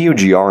fact, the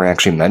TUGR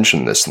actually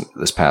mentioned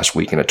this past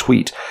week in a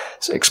tweet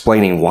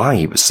explaining why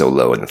he was so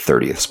low in the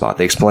 30th spot.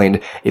 They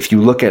explained if you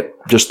look at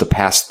just the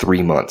past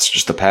 3 months,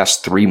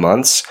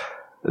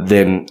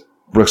 then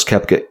Brooks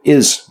Koepka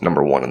is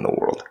number one in the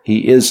world.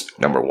 He is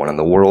number one in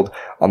the world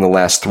on the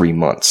last 3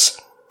 months.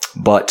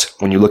 But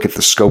when you look at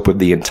the scope of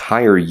the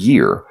entire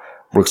year,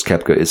 Brooks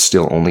Koepka is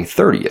still only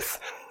 30th.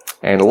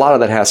 And a lot of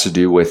that has to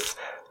do with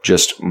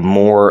just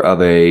more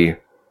of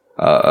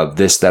of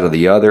this, that, or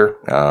the other.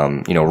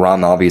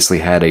 Rahm obviously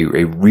had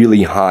a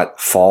really hot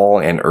fall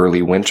and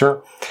early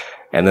winter.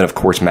 And then, of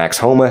course, Max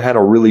Homa had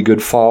a really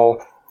good fall.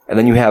 And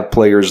then you have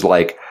players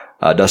like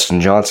Dustin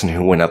Johnson,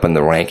 who went up in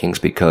the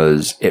rankings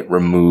because it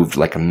removed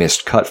like a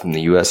missed cut from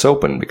the U.S.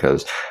 Open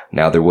because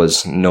now there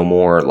was no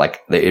more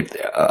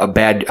a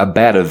bad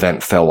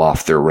event fell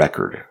off their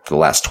record for the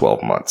last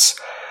 12 months.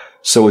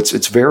 So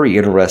it's very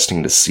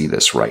interesting to see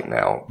this right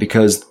now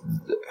because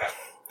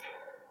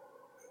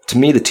to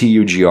me the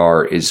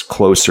TUGR is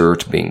closer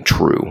to being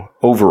true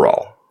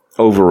overall.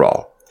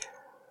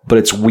 But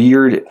it's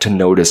weird to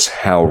notice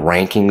how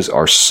rankings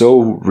are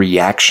so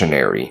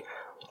reactionary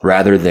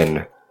rather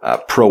than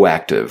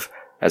proactive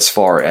as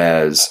far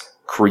as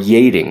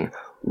creating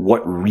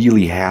what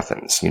really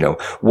happens,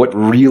 what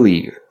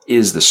really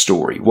is the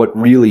story, what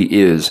really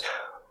is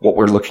what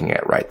we're looking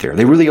at right there.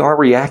 They really are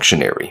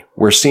reactionary.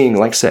 We're seeing,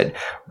 like I said,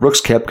 Brooks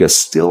Koepka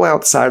still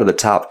outside of the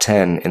top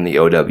 10 in the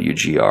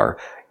OWGR,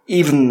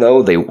 even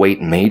though they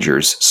weight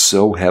majors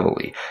so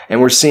heavily.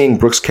 And we're seeing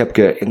Brooks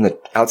Koepka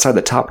outside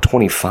the top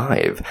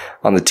 25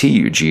 on the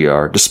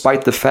TUGR,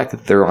 despite the fact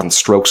that they're on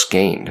strokes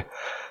gained.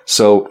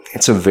 So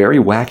it's a very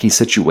wacky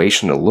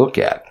situation to look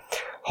at.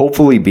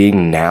 Hopefully,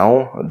 being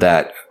now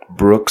that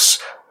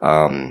Brooks,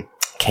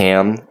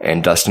 Cam,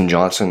 and Dustin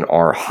Johnson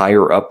are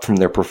higher up from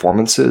their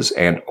performances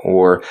and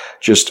or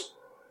just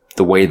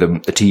the way the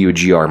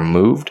TUGR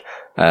moved,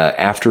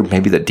 after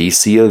maybe the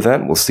DC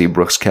event, we'll see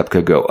Brooks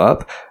Koepka go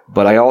up.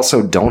 But I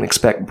also don't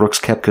expect Brooks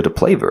Koepka to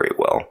play very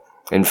well.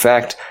 In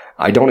fact,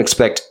 I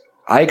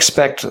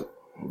expect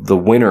the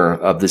winner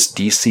of this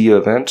DC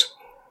event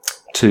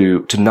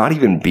to not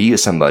even be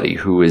somebody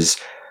who is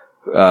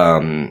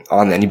on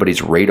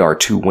anybody's radar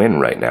to win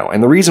right now.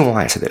 And the reason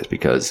why I say that is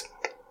because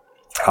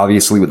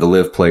obviously with the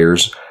LIV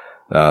players,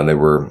 there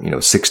were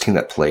 16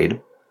 that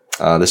played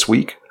this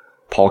week.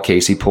 Paul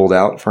Casey pulled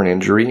out for an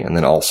injury, and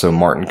then also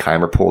Martin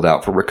Keimer pulled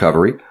out for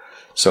recovery.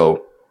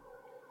 So,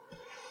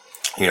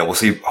 we'll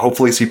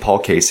hopefully see Paul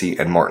Casey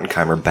and Martin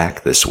Keimer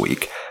back this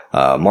week.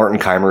 Martin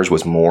Keimer's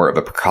was more of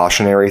a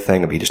precautionary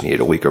thing. He just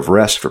needed a week of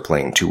rest for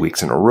playing 2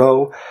 weeks in a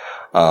row.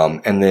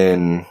 And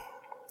then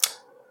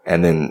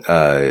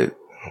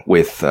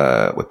with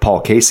Paul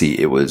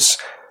Casey,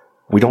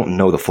 we don't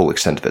know the full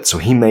extent of it. So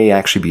he may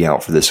actually be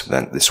out for this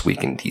event this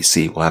week in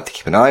DC. We'll have to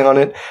keep an eye on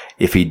it.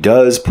 If he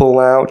does pull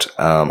out,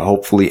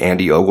 hopefully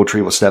Andy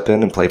Ogletree will step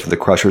in and play for the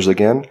Crushers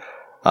again.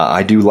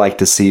 I do like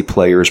to see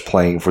players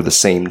playing for the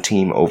same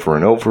team over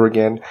and over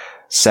again.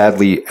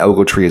 Sadly,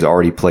 Ogletree has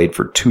already played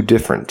for 2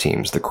 different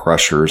teams, the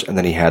Crushers, and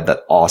then he had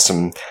that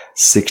awesome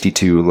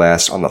 62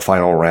 last on the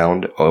final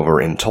round over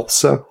in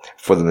Tulsa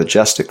for the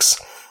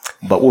Majestics.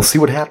 But we'll see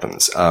what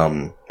happens.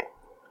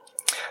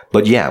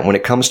 But yeah, when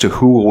it comes to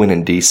who will win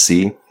in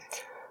DC,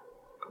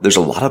 there's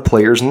a lot of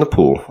players in the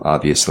pool,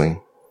 obviously.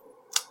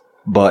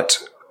 But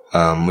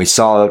we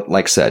saw,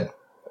 like I said,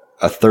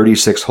 a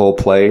 36-hole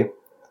play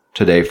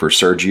today for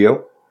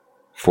Sergio,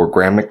 for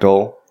Graham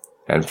McDowell,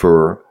 and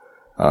for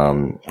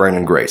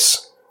Brandon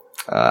Grace.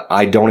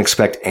 I don't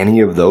expect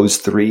any of those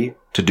 3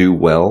 to do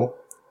well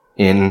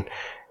in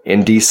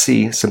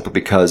DC simply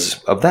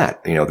because of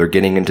that. They're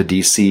getting into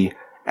DC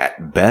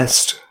at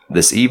best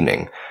this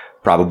evening.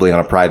 Probably on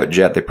a private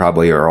jet. They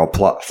probably are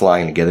all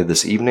flying together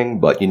this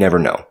evening, but you never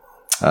know.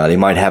 They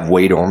might have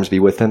Wade Ormsby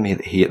with them.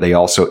 He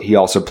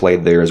also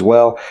played there as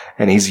well,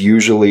 and he's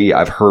usually,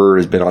 I've heard,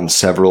 has been on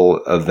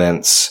several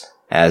events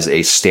as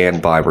a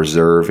standby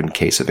reserve in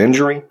case of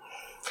injury.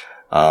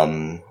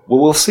 Well,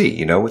 we'll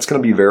see. It's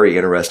going to be very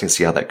interesting to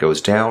see how that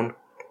goes down.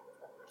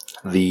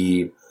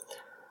 The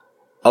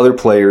other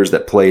players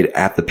that played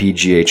at the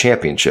PGA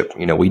Championship,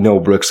 we know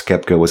Brooks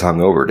Koepka was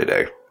hungover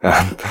today.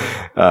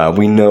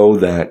 We know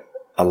that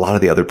a lot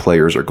of the other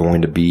players are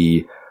going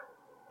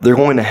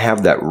to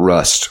have that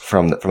rust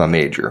from a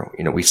major.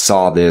 We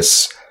saw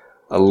this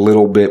a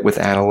little bit with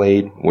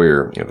Adelaide,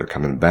 where they're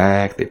coming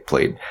back. They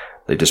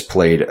just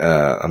played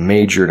a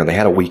major, and they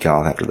had a week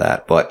off after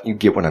that. But you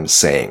get what I'm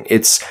saying.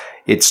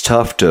 It's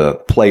tough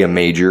to play a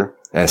major,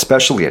 and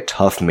especially a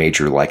tough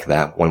major like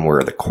that, one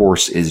where the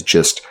course is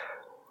just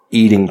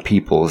eating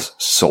people's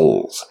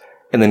souls,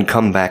 and then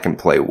come back and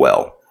play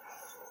well.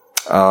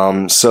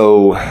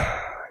 So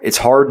it's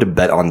hard to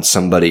bet on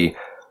somebody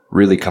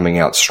really coming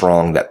out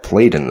strong that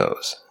played in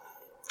those.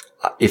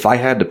 If I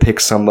had to pick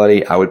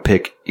somebody, I would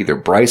pick either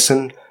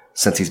Bryson,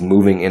 since he's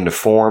moving into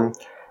form.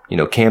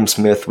 Cam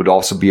Smith would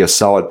also be a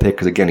solid pick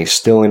because, again, he's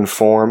still in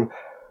form.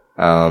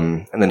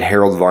 And then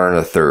Harold Varner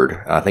III.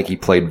 I think he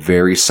played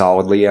very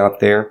solidly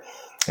out there,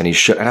 and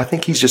and I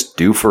think he's just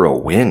due for a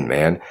win,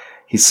 man.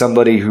 He's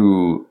somebody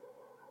who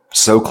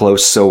so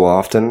close so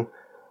often.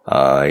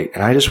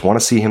 And I just want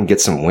to see him get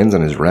some wins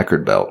on his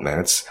record belt,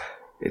 man.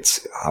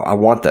 I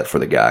want that for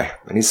the guy,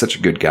 and he's such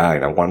a good guy,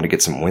 and I want him to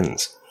get some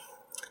wins.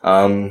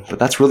 But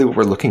that's really what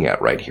we're looking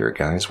at right here,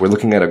 guys. We're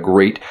looking at a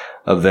great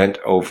event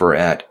over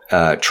at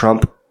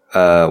Trump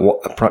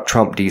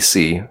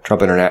DC,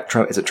 Trump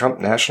is it Trump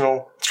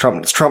National?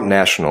 It's Trump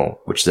National,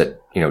 which is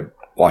at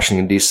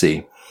Washington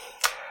DC.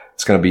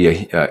 It's going to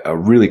be a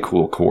really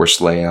cool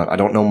course layout. I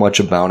don't know much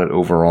about it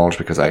overall, just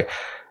because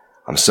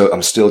I'm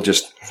still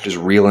just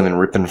reeling and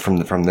ripping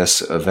from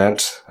this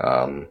event,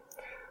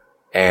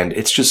 and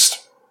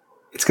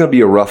it's going to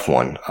be a rough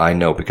one. I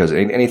know, because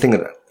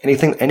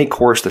any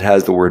course that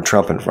has the word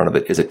Trump in front of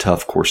it is a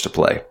tough course to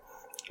play.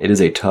 It is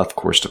a tough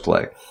course to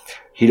play.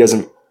 He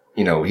doesn't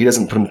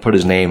put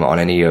his name on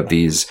any of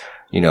these,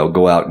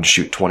 go out and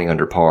shoot 20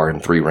 under par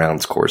in 3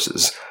 rounds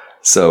courses.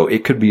 So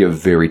it could be a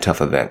very tough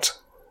event,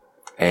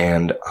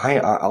 and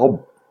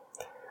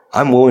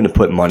I'm willing to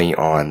put money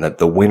on that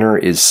the winner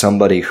is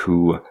somebody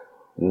who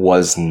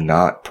was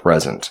not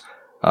present.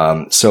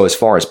 So as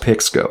far as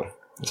picks go,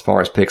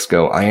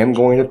 I am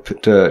going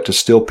to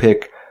still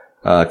pick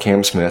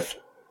Cam Smith.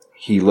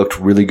 He looked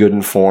really good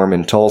in form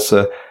in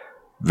Tulsa,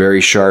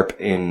 very sharp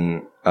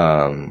in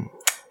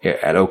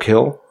at Oak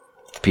Hill,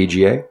 the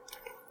PGA.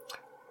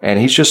 And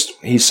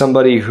he's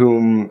somebody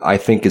whom I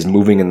think is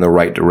moving in the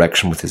right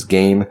direction with his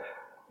game,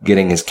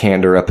 getting his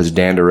candor up, his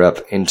dander up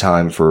in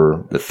time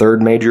for the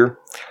third major.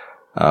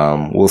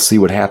 We'll see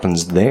what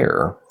happens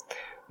there.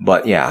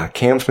 But yeah,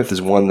 Cam Smith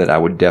is one that I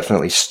would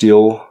definitely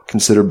still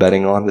consider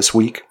betting on this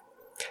week.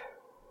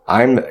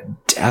 I'm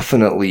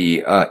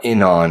definitely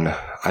in on.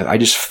 I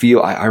just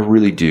feel, I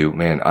really do,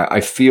 man.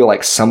 I feel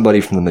like somebody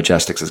from the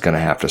Majestics is going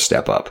to have to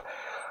step up.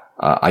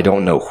 I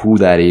don't know who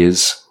that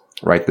is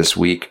right this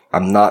week.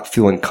 I'm not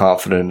feeling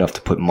confident enough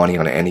to put money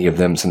on any of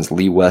them since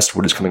Lee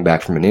Westwood is coming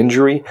back from an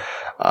injury,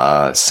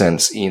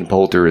 since Ian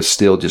Poulter is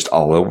still just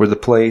all over the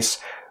place.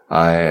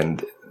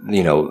 And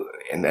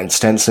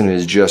Stenson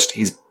is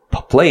he's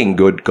playing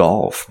good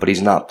golf, but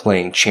he's not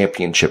playing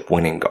championship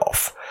winning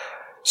golf.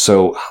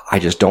 So I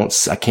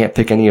can't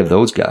pick any of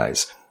those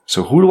guys.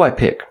 So who do I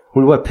pick?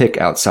 Who do I pick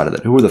outside of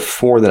that? Who are the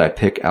four that I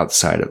pick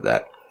outside of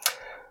that?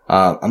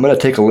 I'm going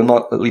to take a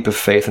leap of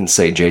faith and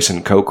say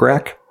Jason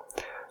Kokrak.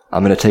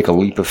 I'm going to take a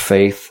leap of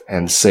faith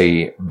and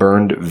say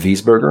Bernd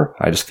Wiesberger.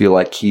 I just feel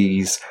like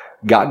he's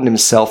gotten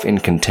himself in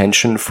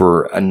contention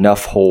for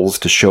enough holes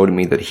to show to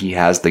me that he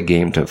has the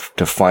game to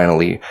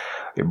finally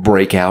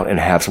break out and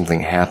have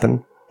something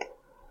happen.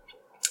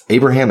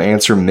 Abraham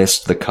Answer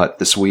missed the cut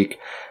this week.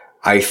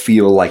 I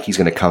feel like he's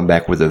going to come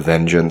back with a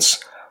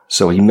vengeance.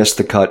 So he missed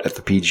the cut at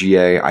the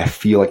PGA. I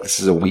feel like this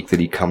is a week that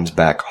he comes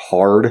back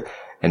hard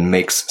and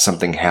makes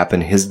something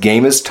happen. His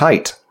game is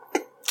tight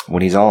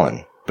when he's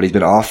on, but he's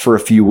been off for a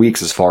few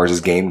weeks as far as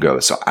his game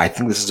goes. So I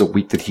think this is a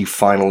week that he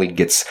finally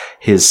gets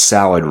his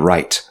salad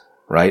right?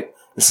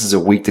 This is a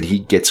week that he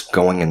gets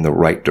going in the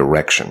right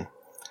direction.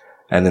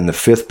 And then the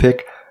fifth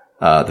pick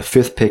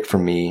for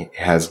me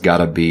has got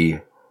to be,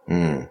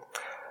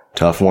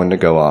 tough one to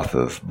go off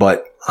of,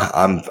 but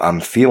I'm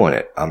feeling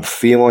it. I'm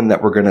feeling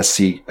that we're going to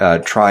see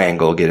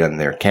Triangle get in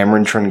there.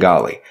 Cameron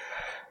Tringali.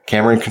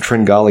 Cameron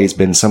Tringali has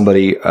been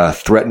somebody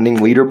threatening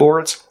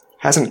leaderboards.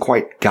 Hasn't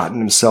quite gotten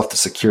himself to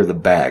secure the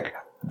bag.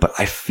 But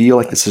I feel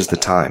like this is the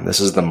time. This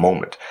is the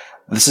moment.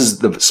 This is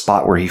the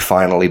spot where he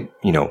finally,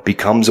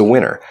 becomes a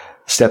winner.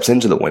 Steps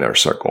into the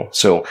winner's circle.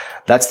 So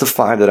that's the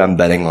five that I'm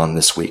betting on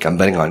this week. I'm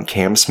betting on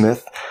Cam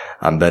Smith.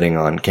 I'm betting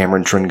on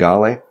Cameron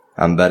Tringali.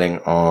 I'm betting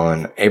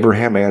on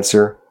Abraham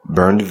Answer,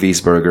 Bernd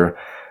Wiesberger,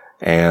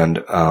 and,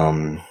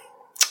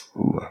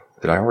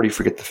 did I already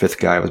forget the fifth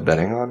guy I was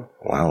betting on?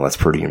 Wow, that's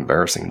pretty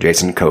embarrassing.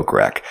 Jason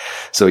Kokrak.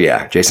 So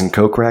yeah, Jason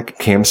Kokrak,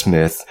 Cam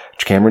Smith,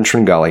 Cameron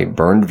Tringali,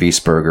 Bernd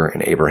Wiesberger,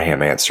 and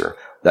Abraham Answer.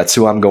 That's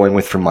who I'm going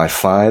with for my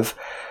five.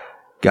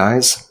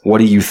 Guys, what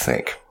do you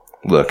think?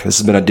 Look, this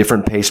has been a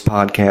different pace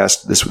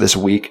podcast this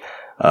week.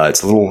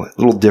 It's a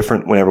little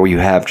different whenever you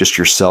have just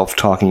yourself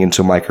talking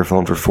into a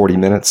microphone for 40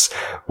 minutes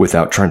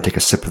without trying to take a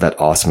sip of that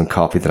awesome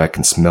coffee that I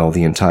can smell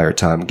the entire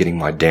time, getting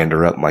my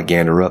gander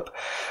up.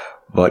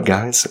 But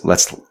guys,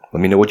 let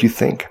me know what you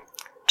think.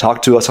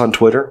 Talk to us on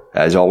Twitter.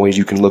 As always,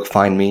 you can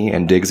find me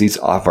and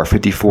Digsies off our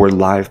 54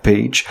 live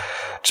page.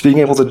 Just being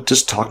able to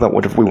just talk about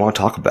whatever we want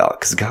to talk about.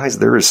 Because guys,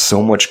 there is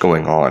so much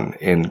going on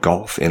in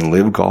golf, in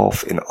LIV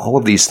Golf, in all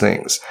of these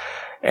things.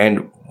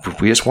 And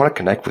we just want to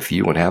connect with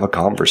you and have a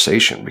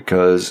conversation,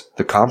 because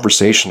the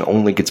conversation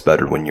only gets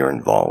better when you're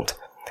involved.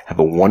 Have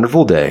a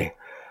wonderful day.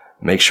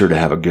 Make sure to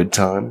have a good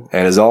time.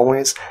 And as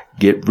always,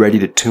 get ready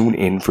to tune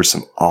in for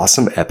some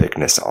awesome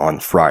epicness on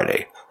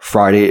Friday.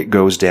 Friday it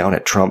goes down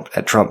at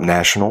Trump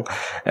National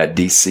at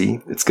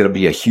DC. It's going to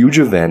be a huge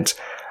event.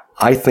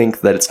 I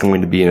think that it's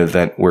going to be an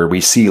event where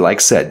we see, like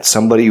I said,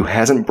 somebody who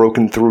hasn't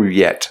broken through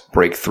yet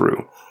break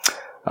through.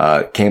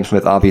 Cam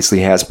Smith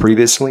obviously has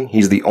previously.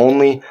 He's the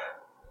only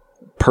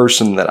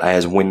person that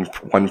has won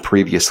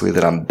previously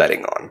that I'm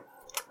betting on.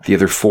 The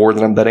other four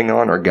that I'm betting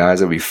on are guys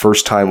that will be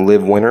first-time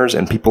LIV winners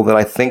and people that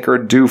I think are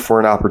due for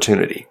an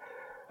opportunity.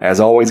 As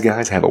always,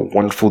 guys, have a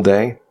wonderful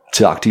day.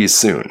 Talk to you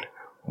soon.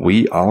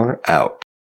 We are out.